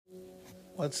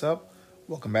What's up?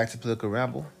 Welcome back to Political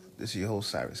Ramble. This is your host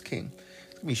Siris King.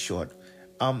 It's gonna be short.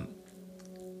 Um,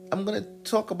 I'm gonna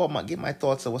talk about give my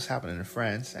thoughts of what's happening in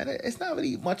France, and it's not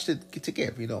really much to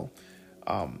give.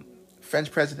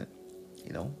 French president,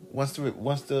 wants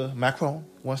to Macron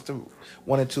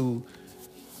wanted to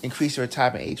increase the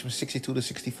retirement age from 62 to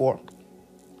 64.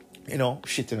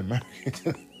 Shit to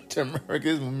Americans. To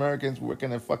Americans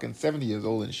working at fucking 70 years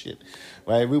old and shit,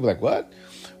 right? We were like, what?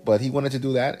 But he wanted to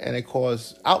do that, and it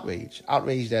caused outrage.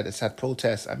 Outrage that it's had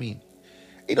protests. I mean,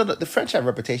 the French have a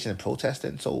reputation in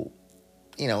protesting, so,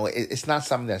 it's not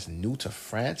something that's new to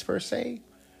France per se.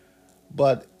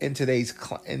 But in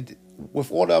with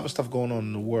all the other stuff going on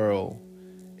in the world,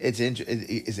 it's an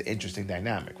interesting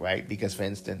dynamic, right? Because, for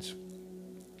instance,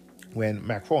 when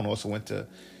Macron also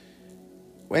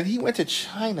when he went to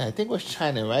China, I think it was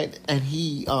China, right? And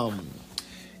he had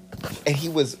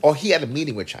a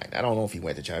meeting with China. I don't know if he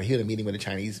went to China. He had a meeting with the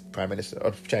Chinese prime minister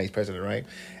or Chinese president, right?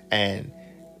 And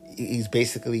he's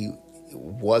basically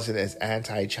wasn't as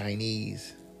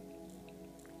anti-Chinese,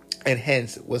 and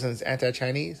hence wasn't as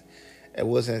anti-Chinese. It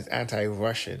wasn't as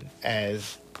anti-Russian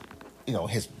as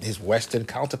his Western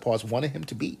counterparts wanted him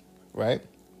to be, right?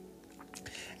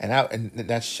 And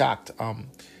that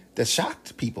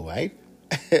shocked people, right?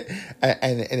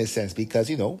 And in a sense, because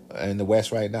in the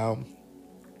West right now,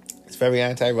 it's very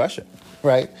anti-Russia,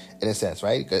 right? In a sense,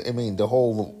 right? I mean, the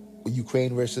whole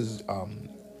Ukraine versus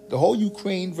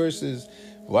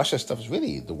Russia stuff is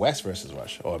really the West versus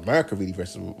Russia, or America really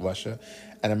versus Russia,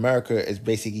 and America is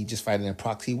basically just fighting a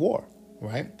proxy war,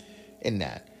 right? In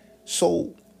that,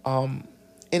 so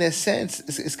in a sense,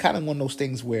 it's kind of one of those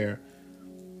things where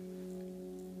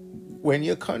when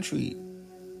your country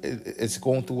it's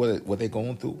going through what they're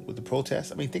going through with the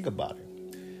protests. I mean, think about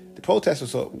it. The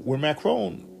protesters, when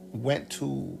Macron went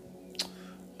to,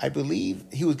 I believe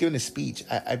he was giving a speech.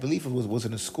 I believe it was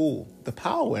in a school. The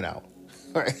power went out,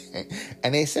 right?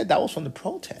 And they said that was from the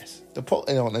protests. In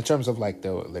terms of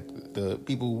the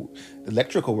people, the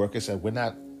electrical workers said we're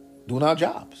not doing our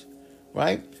jobs,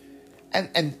 right?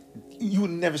 And you would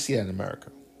never see that in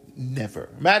America. Never.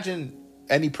 Imagine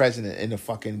any president in a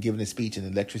fucking giving a speech and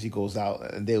the electricity goes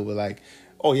out and they were like,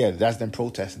 oh yeah, that's them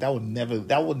protesting. That would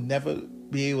never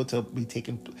be able to be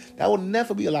taken. That would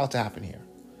never be allowed to happen here.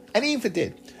 And even if it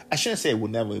did, I shouldn't say it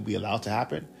would never be allowed to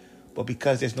happen, but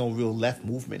because there's no real left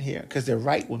movement here, because the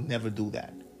right will never do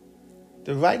that.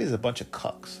 The right is a bunch of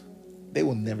cucks. They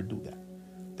will never do that.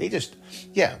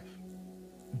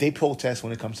 They protest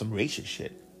when it comes to some racist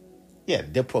shit. Yeah,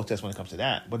 they'll protest when it comes to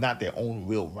that, but not their own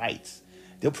real rights.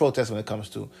 They'll protest when it comes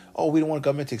to, we don't want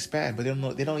government to expand, but they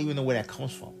don't even know where that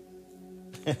comes from.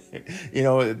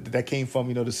 That came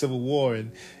from, the Civil War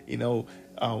and the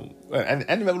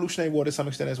Revolutionary War to some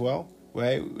extent as well,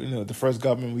 right? The first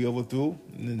government we overthrew,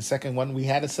 and then the second one, we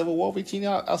had a civil war between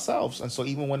ourselves. And so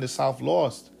even when the South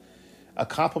lost, a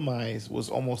compromise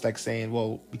was almost like saying,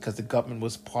 well, because the government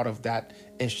was part of that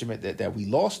instrument that we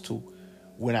lost to,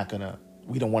 we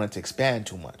don't want it to expand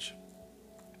too much.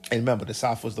 And remember, the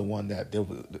South was the one that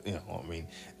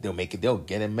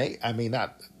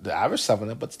not the average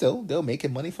Southerner, but still, they're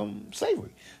making money from slavery.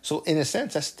 So in a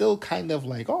sense, that's still kind of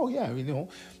like,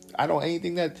 I don't,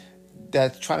 anything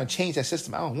that's trying to change that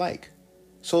system, I don't like.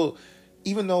 So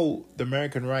even though the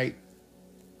American right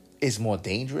is more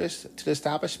dangerous to the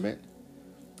establishment,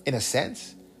 in a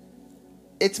sense,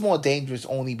 it's more dangerous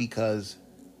only because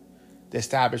the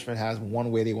establishment has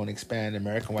one way they want to expand. The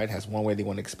American right has one way they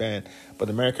want to expand. But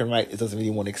the American right doesn't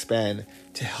really want to expand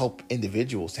to help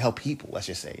individuals, to help people, let's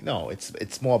just say. No,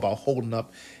 it's more about holding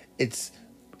up its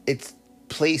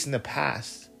place in the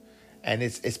past, and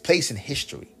its place in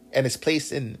history, and its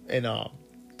place in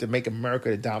to make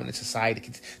America the dominant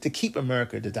society, to keep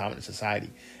America the dominant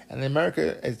society. And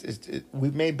America,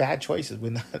 we've made bad choices.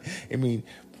 We're not. I mean,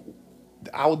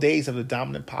 our days of the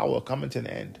dominant power are coming to an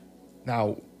end.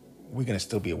 Now, we're going to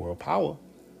still be a world power.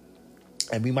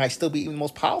 And we might still be even the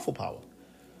most powerful power.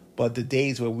 But the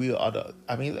days where we are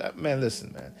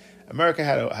listen, man. America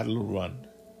had a little run.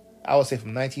 I would say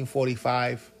from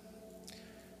 1945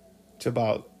 to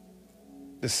about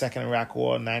the second Iraq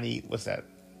War, 90,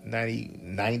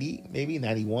 maybe,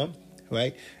 91,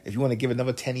 right? If you want to give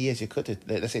another 10 years, you could,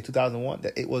 let's say 2001.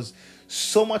 That it was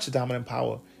so much a dominant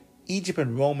power. Egypt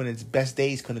and Rome in its best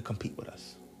days couldn't compete with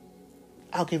us.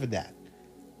 I'll give it that.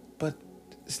 But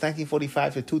it's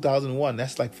 1945 to 2001.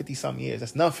 That's like 50-something years.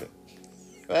 That's nothing,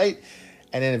 right?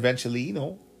 And then eventually,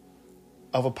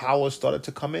 other powers started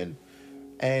to come in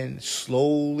and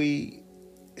slowly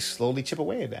chip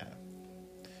away at that.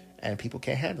 And people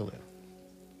can't handle it.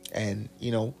 And,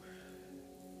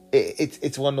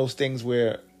 it's one of those things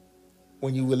where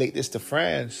when you relate this to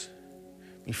France,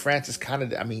 I mean, France is kind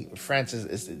of, France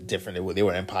is different. They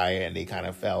were an empire and they kind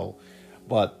of fell.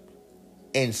 But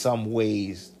in some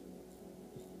ways,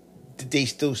 they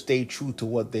still stay true to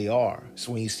what they are.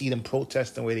 So when you see them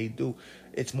protest the way they do,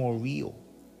 it's more real.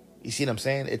 You see what I'm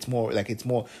saying? It's more like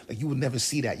you would never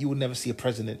see that. You would never see a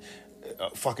president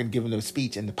fucking giving a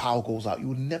speech and the power goes out. You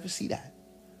would never see that.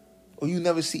 Or you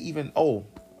never see even, you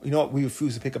know what? We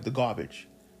refuse to pick up the garbage.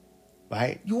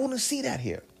 Right? You want to see that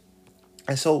here.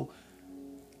 And so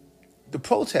the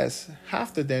protests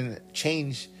have to then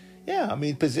change,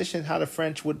 position how the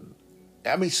French would,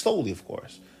 slowly, of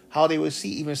course, how they would see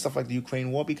even stuff like the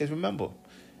Ukraine war. Because remember,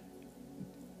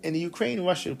 in the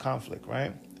Ukraine-Russia conflict,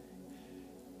 right,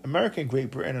 America and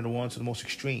Great Britain are the ones who are the most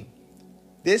extreme.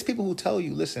 There's people who tell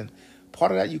you, listen,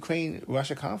 part of that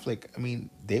Ukraine-Russia conflict,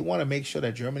 they want to make sure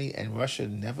that Germany and Russia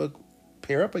never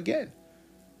pair up again.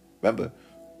 Remember,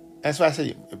 that's why I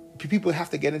said people have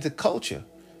to get into culture.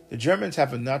 The Germans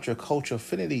have a natural cultural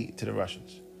affinity to the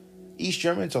Russians. East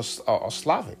Germans are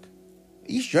Slavic.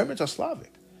 East Germans are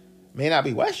Slavic. May not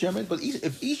be West Germans, but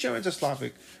if East Germans are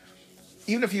Slavic,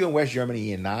 even if you're in West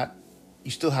Germany and not,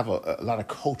 you still have a lot of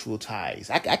cultural ties.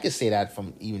 I could say that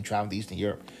from even traveling to Eastern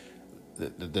Europe.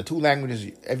 The two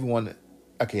languages, everyone,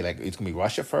 it's going to be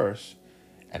Russia first,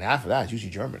 and after that, it's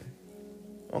usually German.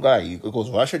 Oh, God, it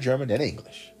goes Russia, German, then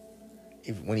English.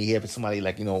 When you hear somebody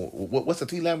what's the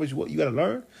three languages you got to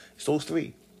learn? It's those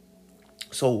three.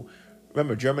 So,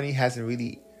 remember, German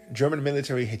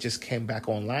military had just came back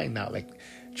online now.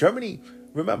 Germany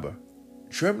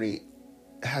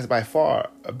has by far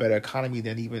a better economy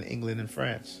than even England and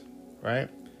France, right?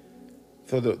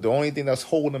 So the only thing that's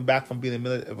holding them back from being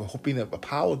a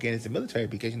power again is the military,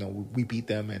 because we beat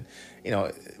them, and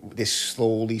they're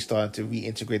slowly starting to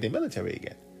reintegrate their military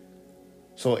again.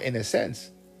 So in a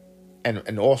sense,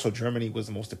 and also Germany was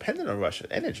the most dependent on Russia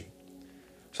energy.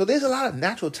 So there's a lot of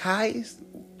natural ties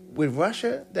with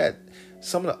Russia that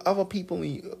some of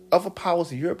the other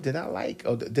powers in Europe did not like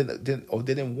or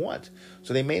didn't want.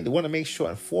 So they want to make sure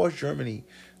and force Germany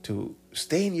to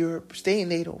stay in Europe, stay in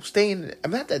NATO,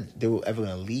 not that they were ever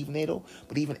going to leave NATO,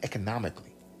 but even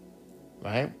economically,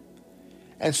 right?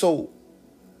 And so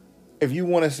if you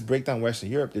want us to break down Western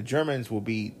Europe, the Germans will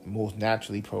be most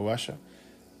naturally pro-Russia.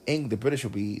 The British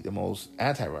will be the most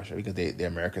anti-Russia because they're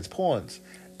America's pawns.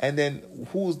 And then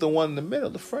who's the one in the middle?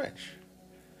 The French.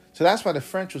 So that's why the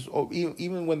French was,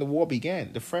 even when the war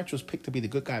began, the French was picked to be the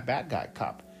good guy, bad guy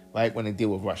cop, right, when they deal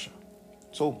with Russia.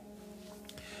 So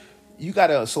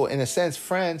so in a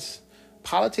sense,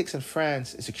 politics in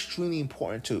France is extremely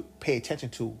important to pay attention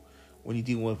to when you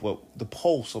deal with the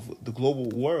pulse of the global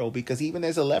world, because even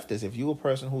as a leftist, if you're a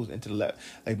person who's into the left,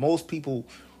 like most people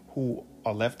who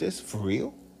are leftists, for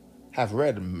real, have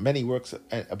read many works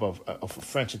of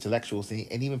French intellectuals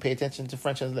and even pay attention to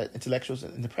French intellectuals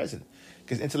in the present.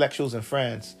 Because intellectuals in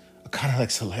France are kind of like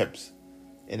celebs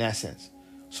in that sense.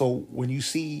 So when you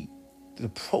see the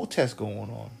protests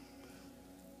going on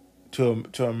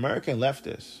to American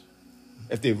leftists,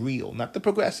 if they're real, not the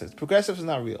progressives. Progressives is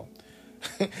not real.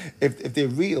 if they're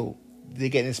real, they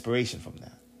get inspiration from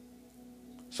that.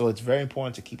 So it's very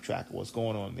important to keep track of what's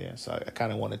going on there. So I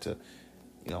kind of wanted to,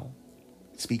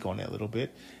 speak on that a little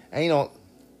bit. And,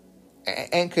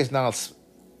 Anchor is now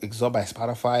absorbed by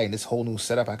Spotify, and this whole new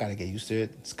setup, I got to get used to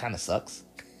it. It kind of sucks.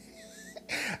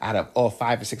 Out of all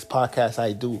 5 or 6 podcasts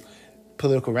I do,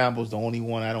 Political Ramble is the only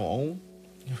one I don't own,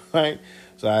 right?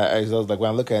 So I was like,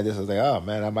 when I look at this, I was like, oh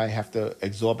man, I might have to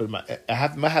absorb it. Might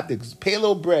have to pay a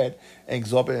little bread and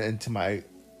absorb it into my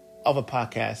other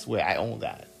podcasts where I own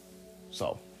that.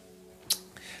 So,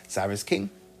 Siris King.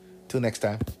 Till next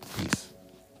time. Peace.